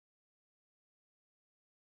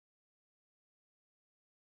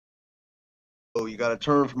you got to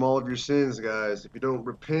turn from all of your sins, guys. If you don't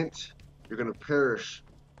repent, you're going to perish.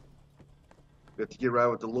 You have to get right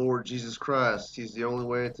with the Lord Jesus Christ. He's the only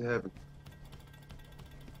way into heaven.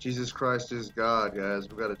 Jesus Christ is God, guys.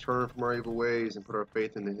 We've got to turn from our evil ways and put our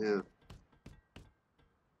faith into Him.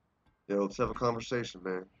 Yo, let's have a conversation,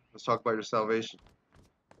 man. Let's talk about your salvation.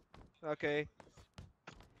 Okay.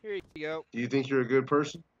 Here you go. Do you think you're a good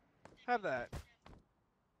person? Have that.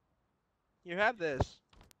 You have this.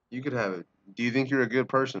 You could have it. Do you think you're a good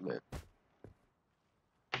person, man?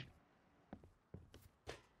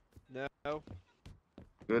 No.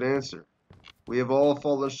 Good answer. We have all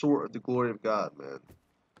fallen short of the glory of God, man.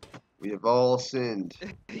 We have all sinned.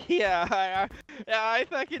 Yeah, I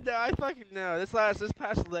fucking know. This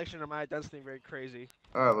past election, I might have done something very crazy.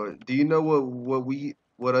 All right, but do you know what we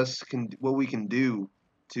can do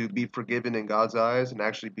to be forgiven in God's eyes and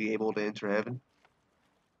actually be able to enter heaven?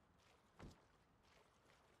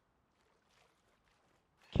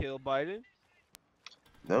 Kill Biden.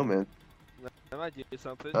 No, man. That might do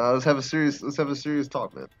something. Let's have a serious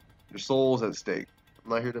talk, man. Your soul's at stake. I'm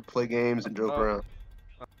not here to play games and joke around.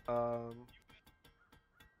 I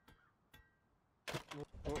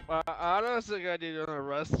honestly got to do on a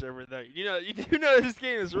Rust server though. You do know this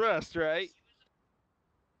game is Rust, right?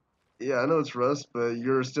 Yeah, I know it's Rust, but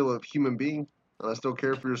you're still a human being, and I still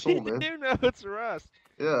care for your soul, man. You do know it's Rust.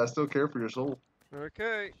 Yeah, I still care for your soul.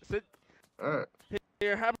 Okay. Sit. All right.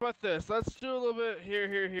 Here, how about this? Let's do a little bit.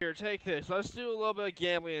 Here. Take this. Let's do a little bit of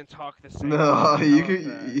gambling and talk this. No, you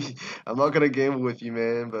can. I'm not gonna gamble with you,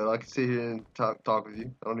 man. But I can sit here and talk with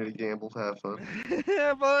you. I don't need to gamble to have fun.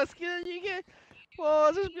 But let's get. Well,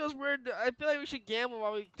 it just feels weird. I feel like we should gamble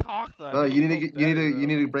while we talk, though. No, you need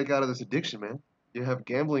to break out of this addiction, man. You have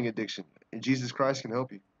gambling addiction, and Jesus Christ can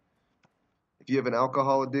help you. If you have an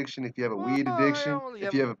alcohol addiction, if you have a weed addiction,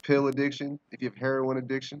 if you have a pill addiction, if you have heroin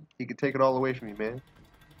addiction, He can take it all away from you, man.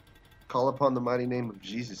 Call upon the mighty name of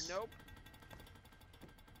Jesus. Nope.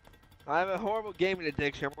 I have a horrible gaming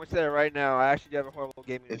addiction. I'm going to say that right now. I actually do have a horrible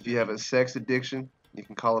gaming addiction. If you have a sex addiction, you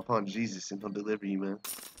can call upon Jesus and He'll deliver you, man.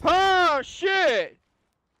 Oh, shit!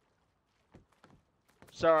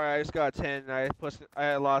 Sorry, I just got a 10. I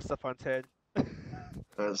had a lot of stuff on 10.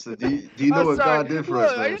 So do you know what God did for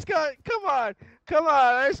us, man? I just got, come on,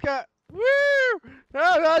 I just got, woo!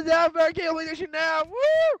 No, better gambling addiction now,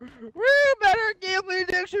 woo! Better gambling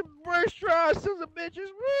addiction, worst straw, sons of bitches,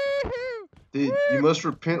 woo! Dude, you must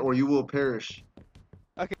repent or you will perish.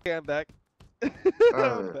 Okay, I'm back.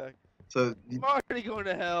 I'm back. So I'm already going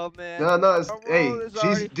to hell, man. No, hey,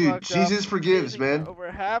 Jesus forgives, man.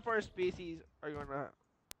 Over half our species are going to hell.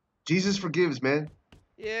 Jesus forgives, man.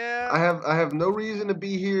 Yeah. I have no reason to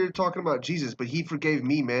be here talking about Jesus, but He forgave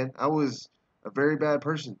me, man. I was a very bad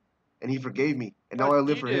person, and He forgave me, and now I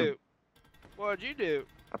live for Him. What'd you do?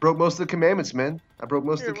 I broke most of the commandments, man. I broke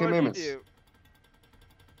most of the commandments. What'd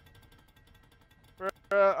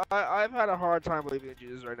you do? I've had a hard time believing in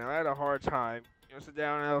Jesus right now. I had a hard time. You want to sit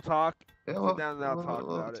down and I'll talk? Yeah, sit down and I'll talk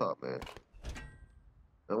about it. Man.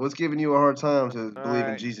 Now, what's giving you a hard time to believe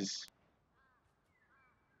in Jesus?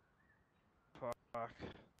 Fuck.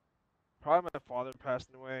 Probably my father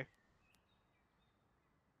passing away.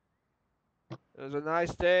 It was a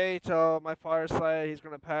nice day till my father decided he's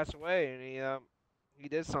gonna pass away, and he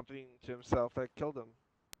did something to himself that killed him.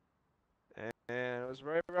 And it was a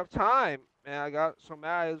very rough time. And I got so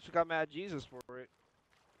mad. I just got mad at Jesus for it.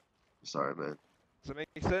 Sorry, man. Does it make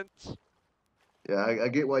sense? Yeah, I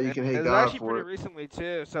get why you can hate God for it. It was actually pretty recently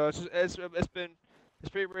too. So it's been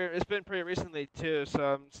pretty recently too. So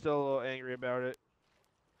I'm still a little angry about it.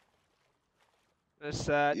 It's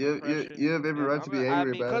sad. You have every right to be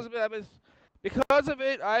angry about it. Because of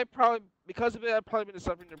it, I've probably been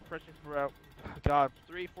suffering depression for about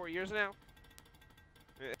 3-4 years now.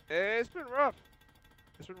 It's been rough.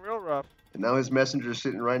 It's been real rough. And now His messenger is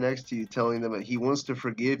sitting right next to you, telling them that He wants to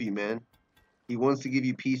forgive you, man. He wants to give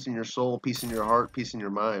you peace in your soul, peace in your heart, peace in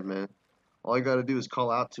your mind, man. All you got to do is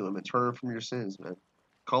call out to Him and turn from your sins, man.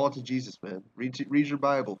 Call out to Jesus, man. Read your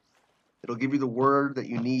Bible. It'll give you the word that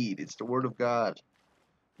you need. It's the Word of God.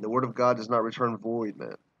 And the Word of God does not return void,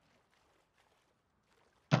 man.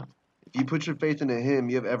 If you put your faith into Him,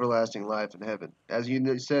 you have everlasting life in heaven. As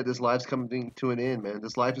you said, this life's coming to an end, man.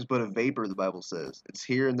 This life is but a vapor, the Bible says. It's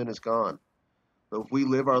here and then it's gone. But if we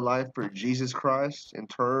live our life for Jesus Christ and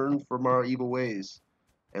turn from our evil ways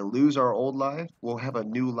and lose our old life, we'll have a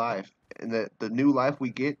new life. And that the new life we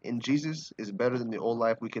get in Jesus is better than the old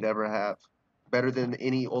life we could ever have. Better than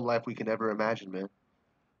any old life we could ever imagine, man.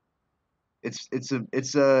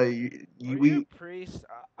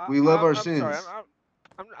 We love our sins.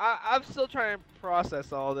 I'm still trying to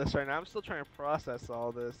process all this right now. I'm still trying to process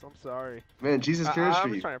all this. I'm sorry. Man, Jesus cares for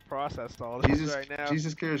I'm you. trying to process all this right now.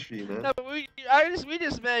 Jesus cares for you, man. No, but we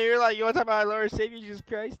just met. You're like, you want to talk about our Lord and Savior Jesus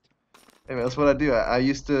Christ? Hey, man, that's what I do. I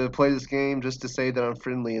used to play this game just to say that I'm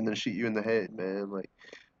friendly and then shoot you in the head, man. Like,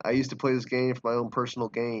 I used to play this game for my own personal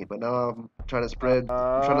gain, but now I'm trying to spread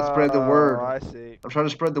the word. I see. I'm trying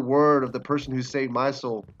to spread the word of the person who saved my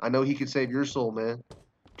soul. I know he could save your soul, man.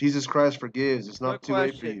 Jesus Christ forgives. It's not too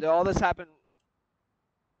late for you. Did all this happen?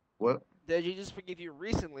 What? Did Jesus forgive you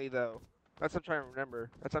recently, though? That's what I'm trying to remember.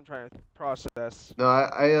 That's what I'm trying to process.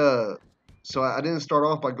 No, so I didn't start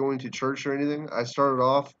off by going to church or anything. I started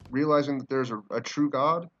off realizing that there's a true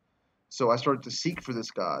God. So I started to seek for this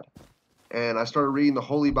God. And I started reading the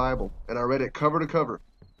Holy Bible. And I read it cover to cover.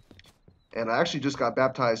 And I actually just got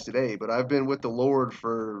baptized today. But I've been with the Lord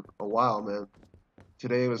for a while, man.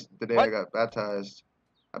 Today was the day I got baptized.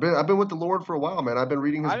 I've been with the Lord for a while, man. I've been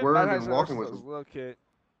reading His Word and walking with Him. Little kid.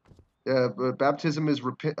 Yeah, but baptism is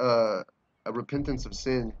a repentance of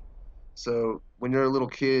sin. So when you're a little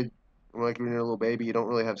kid, like when you're a little baby, you don't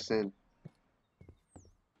really have sin.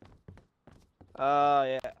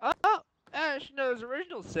 Yeah. Actually, no, there's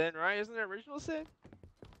original sin, right? Isn't there original sin?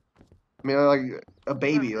 I mean, like a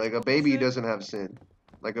baby doesn't have sin.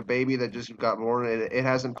 Like a baby that just got born, it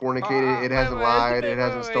hasn't fornicated, it hasn't lied, it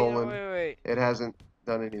hasn't stolen, it hasn't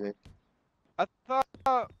done anything. I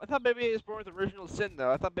thought baby was born with original sin,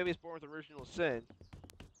 though. I thought baby was born with original sin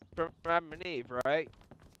from Adam and Eve, right?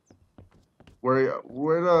 Where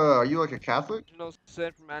are you like a Catholic? Original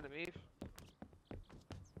sin from Adam and Eve.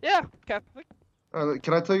 Yeah, Catholic.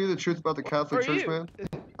 Can I tell you the truth about the Catholic Church, man?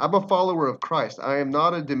 I'm a follower of Christ. I am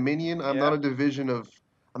not a dominion. I'm not a division of.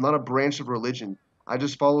 I'm not a branch of religion. I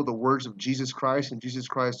just follow the words of Jesus Christ and Jesus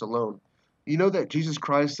Christ alone. You know that Jesus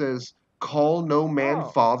Christ says, "Call no man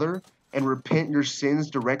Father and repent your sins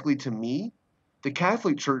directly to me." The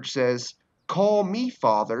Catholic Church says, "Call me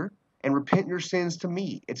Father and repent your sins to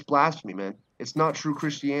me." It's blasphemy, man. It's not true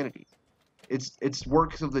Christianity. It's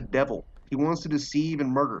works of the devil. He wants to deceive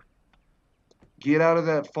and murder. Get out of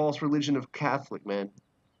that false religion of Catholic, man.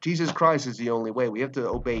 Jesus Christ is the only way. We have to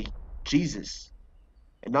obey Jesus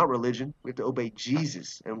and not religion. We have to obey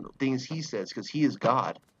Jesus and things He says because He is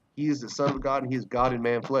God. He is the Son of God and He is God in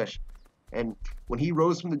man flesh. And when He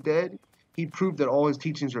rose from the dead, He proved that all His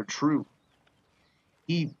teachings are true.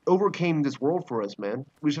 He overcame this world for us, man.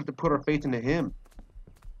 We just have to put our faith into Him.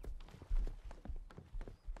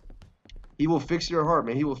 He will fix your heart,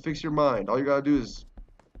 man. He will fix your mind. All you gotta do is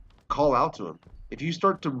call out to Him. If you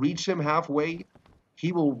start to reach Him halfway,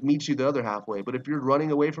 He will meet you the other halfway. But if you're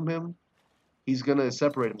running away from Him, He's going to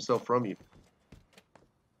separate Himself from you.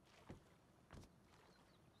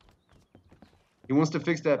 He wants to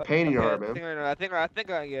fix that pain in your heart, man. I think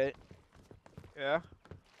I get it. Yeah.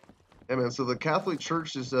 Yeah, man. So the Catholic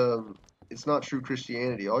Church is it's not true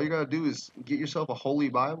Christianity. All you gotta do is get yourself a holy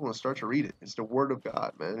Bible and start to read it. It's the Word of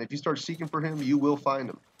God, man. And if you start seeking for Him, you will find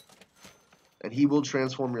Him, and He will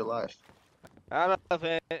transform your life. I don't know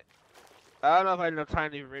if I had enough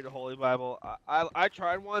time to even read the Holy Bible. I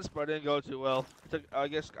tried once, but it didn't go too well. I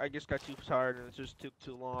guess got too tired and it just took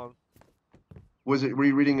too long. Were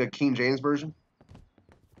you reading a King James version?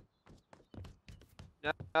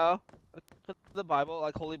 No, the Bible,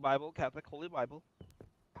 like Holy Bible, Catholic Holy Bible.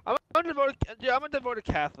 I'm a devoted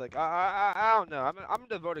Catholic. I don't know. I'm a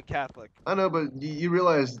devoted Catholic. I know, but do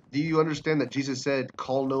you understand that Jesus said,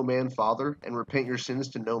 "Call no man Father and repent your sins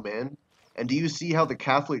to no man"? And do you see how the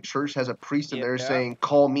Catholic Church has a priest in there saying,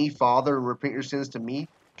 "Call me Father and repent your sins to me"?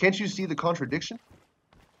 Can't you see the contradiction?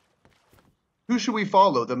 Who should we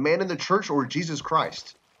follow, the man in the church or Jesus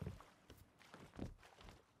Christ?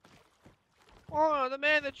 Oh, the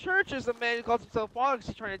man in the church is the man who calls himself Father because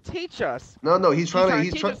he's trying to teach us. No, he's trying to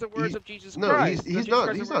teach us the words of Jesus Christ.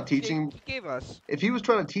 No, he's not teaching. He gave us. If he was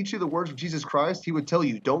trying to teach you the words of Jesus Christ, he would tell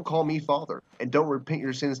you, "Don't call me Father and don't repent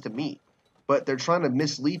your sins to me." But they're trying to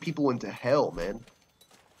mislead people into hell, man.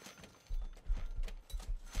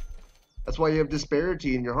 That's why you have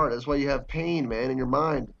disparity in your heart. That's why you have pain, man, in your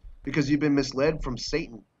mind. Because you've been misled from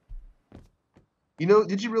Satan. You know,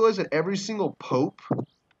 did you realize that every single pope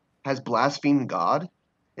has blasphemed God?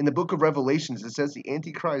 In the book of Revelations, it says the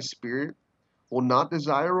Antichrist spirit will not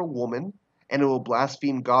desire a woman, and it will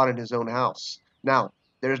blaspheme God in his own house. Now,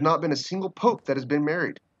 there has not been a single pope that has been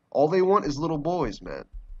married. All they want is little boys, man.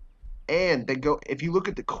 And they go, if you look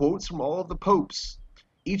at the quotes from all of the popes,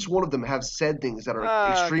 each one of them have said things that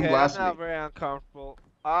are extreme blasphemy. I'm not very uncomfortable.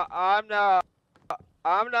 I'm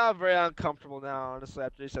not very uncomfortable now, honestly,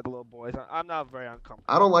 after you said the little boys. I'm not very uncomfortable.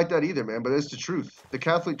 I don't like that either, man, but it's the truth. The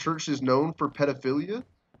Catholic Church is known for pedophilia,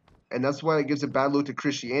 And that's why it gives a bad look to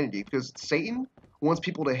Christianity, because Satan wants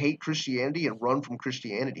people to hate Christianity and run from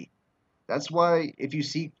Christianity. That's why if you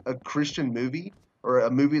see a Christian movie or a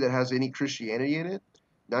movie that has any Christianity in it,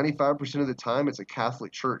 95% of the time it's a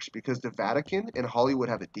Catholic church, because the Vatican and Hollywood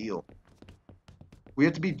have a deal. We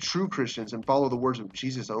have to be true Christians and follow the words of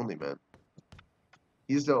Jesus only, man.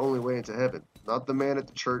 He's the only way into heaven. Not the man at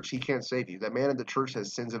the church. He can't save you. That man at the church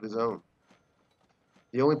has sins of his own.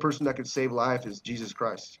 The only person that can save life is Jesus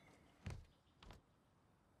Christ.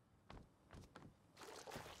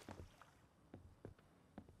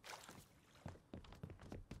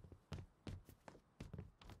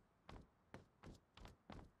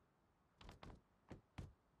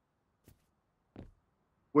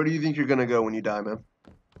 Where do you think you're going to go when you die, man?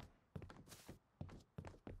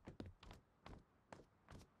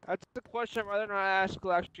 That's the question I'd rather not ask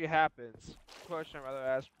what actually happens. The question I'd rather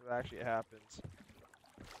ask what actually happens.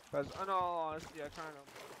 Because, in all honesty, I'm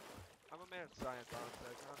a man of science, honestly.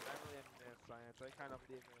 I really am a man of science. I kind of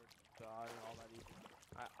believe in God and all that even.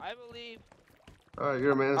 I believe... Alright,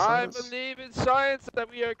 you're a man of science? I believe in science, that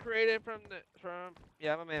we are created from...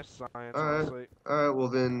 Yeah, I'm a man of science, honestly. Alright, well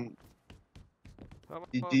then...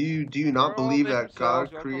 Do you not believe that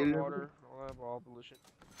God created everything?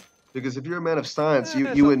 Because if you're a man of science,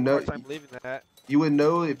 you would know. You would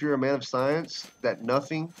know if you're a man of science that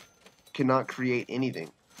nothing cannot create anything.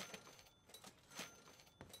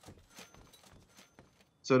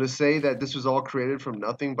 So to say that this was all created from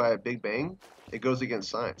nothing by a Big Bang, it goes against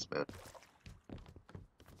science, man.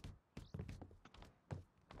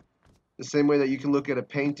 The same way that you can look at a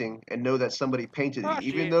painting and know that somebody painted it.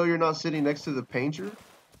 Even though you're not sitting next to the painter,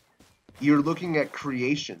 you're looking at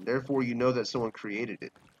creation. Therefore, you know that someone created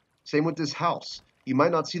it. Same with this house. You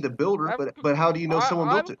might not see the builder, but how do you know someone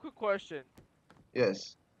built it? I have a quick question.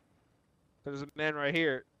 Yes. There's a man right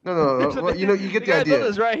here. No. Well, you know, you get the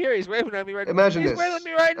idea. The right here. He's waving at me right now. Imagine this. He's waving at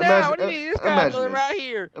me right now. What do you mean? This guy's right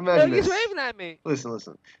here. Imagine this. He's waving at me.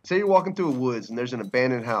 Listen. Say you're walking through a woods and there's an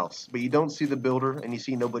abandoned house, but you don't see the builder and you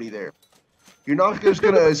see nobody there. You're not just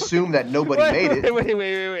going to assume that nobody made it.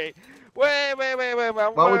 Wait. Why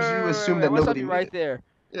would you assume that nobody made right it? there?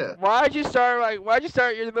 Yeah. Why'd you start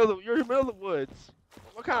you're in the middle of the woods?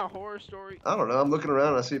 What kind of horror story? I don't know. I'm looking around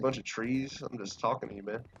and I see a bunch of trees. I'm just talking to you,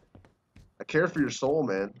 man. I care for your soul,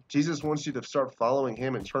 man. Jesus wants you to start following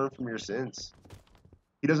him and turn from your sins.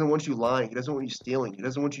 He doesn't want you lying. He doesn't want you stealing. He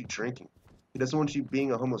doesn't want you drinking. He doesn't want you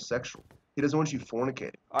being a homosexual. He doesn't want you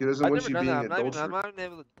fornicating. He doesn't want you being an adulterer.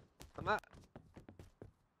 I'm not.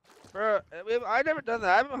 Bro, I've never done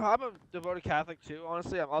that. I'm a devoted Catholic too,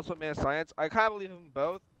 honestly. I'm also a man of science. I kind of believe in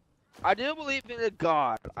both. I do believe in a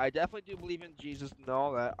God. I definitely do believe in Jesus and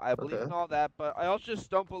all that. I believe in all that, but I also just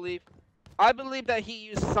don't believe... I believe that he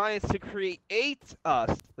used science to create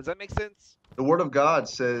us. Does that make sense? The Word of God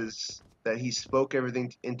says that he spoke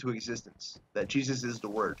everything into existence. That Jesus is the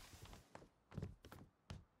Word.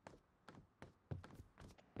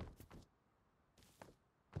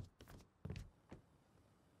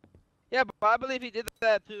 Yeah, but I believe he did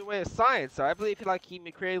that through the way of science. So I believe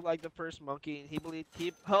he created the first monkey, and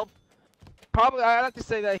he helped. Probably, I like to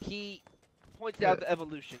say that he pointed out the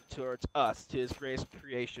evolution towards us, to his greatest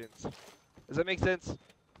creations. Does that make sense?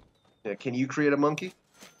 Yeah. Can you create a monkey?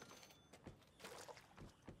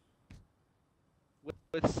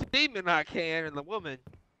 With semen, I can, and the woman.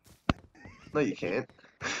 No, you can't.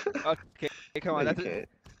 Okay, come on. No, you can't.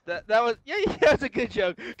 That was that was a good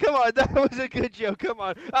joke. Come on, that was a good joke. Come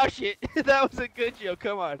on. Oh shit, that was a good joke.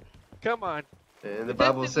 Come on. And the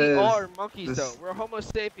Bible says we are monkeys though. We're Homo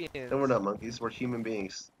sapiens. No, we're not monkeys. We're human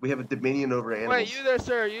beings. We have a dominion over animals. Wait, you there,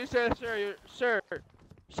 sir? You sir? Sir.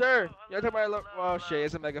 You're talking about oh shit,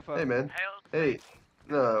 it's a megaphone. Hey man. Hey.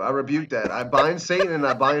 No, I rebuke that. I bind Satan and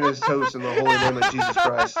I bind his toast in the holy name of Jesus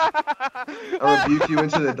Christ. I rebuke you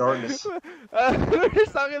into the darkness.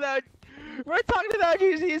 We're talking about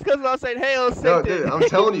Jesus because I'm saying, hail Satan. No, dude, I'm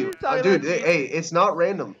telling you. Dude, hey, it's not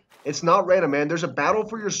random. It's not random, man. There's a battle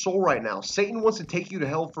for your soul right now. Satan wants to take you to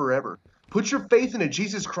hell forever. Put your faith into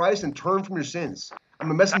Jesus Christ and turn from your sins.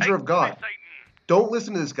 I'm a messenger of God. Don't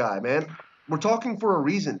listen to this guy, man. We're talking for a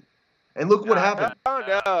reason. And look what happened.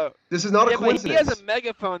 Oh, no. This is not a coincidence. He has a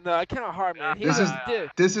megaphone, though. I kind of hard, man. This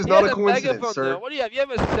is not a coincidence, sir. Though. What do you have? You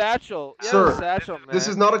have a satchel. Sir, man. This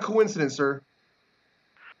is not a coincidence, sir.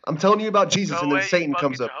 I'm telling you about Jesus, and then Satan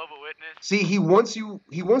comes up. See, he wants your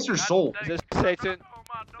soul. Is this Satan?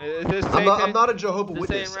 I'm not a Jehovah's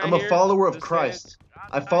Witness. I'm a follower of Christ.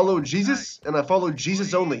 I follow Jesus, and I follow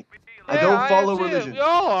Jesus only. I don't follow religion. We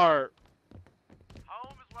all are.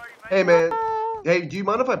 Hey, man. Hey, do you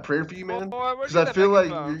mind if I pray for you, man? Boy, where'd Because you I get that feel like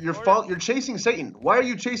megaphone? you're chasing Satan. Why are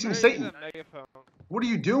you chasing Where did you Satan? get that megaphone? What are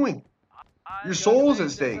you doing? Your You soul's gotta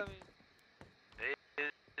at say stake. something.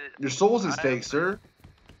 Your soul's at stake, sir.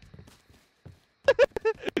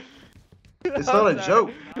 It's not a I'm sorry.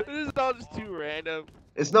 joke. This is all just too random.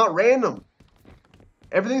 It's not random.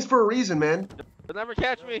 Everything's for a reason, man. You'll never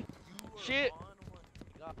catch me. Shit.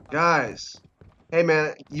 Guys. Hey,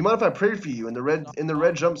 man. You mind if I pray for you in the red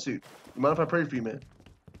jumpsuit? You mind if I pray for you, man?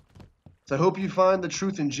 So I hope you find the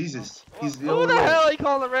truth in Jesus. He's the Who only the way. hell are you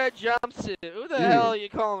calling the red jumpsuit? Who the hell are you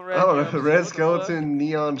calling red I don't jumpsuit? know. Red skeleton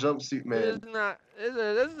neon jumpsuit, man. This is not.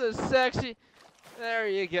 This is a sexy. There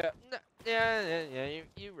you go. No, yeah.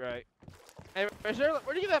 You right. Hey, where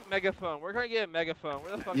do you get that megaphone? Where can I get a megaphone?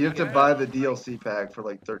 Where the fuck? You have to buy the DLC pack for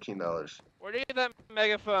like $13. Where do you get that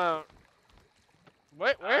megaphone?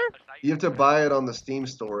 Where? You have to buy it on the Steam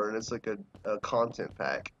store, and it's like a content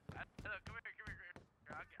pack.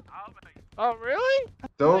 Oh really?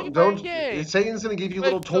 Don't. Game. Satan's gonna give you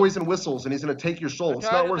little toys and whistles, and he's gonna take your soul. It's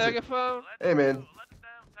not worth it. Hey, man.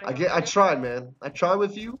 I tried, man. I tried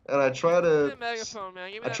with you, and I try to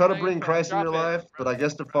bring Christ in your life, but I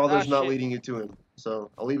guess the Father's not leading you to Him. So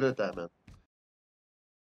I'll leave it at that, man.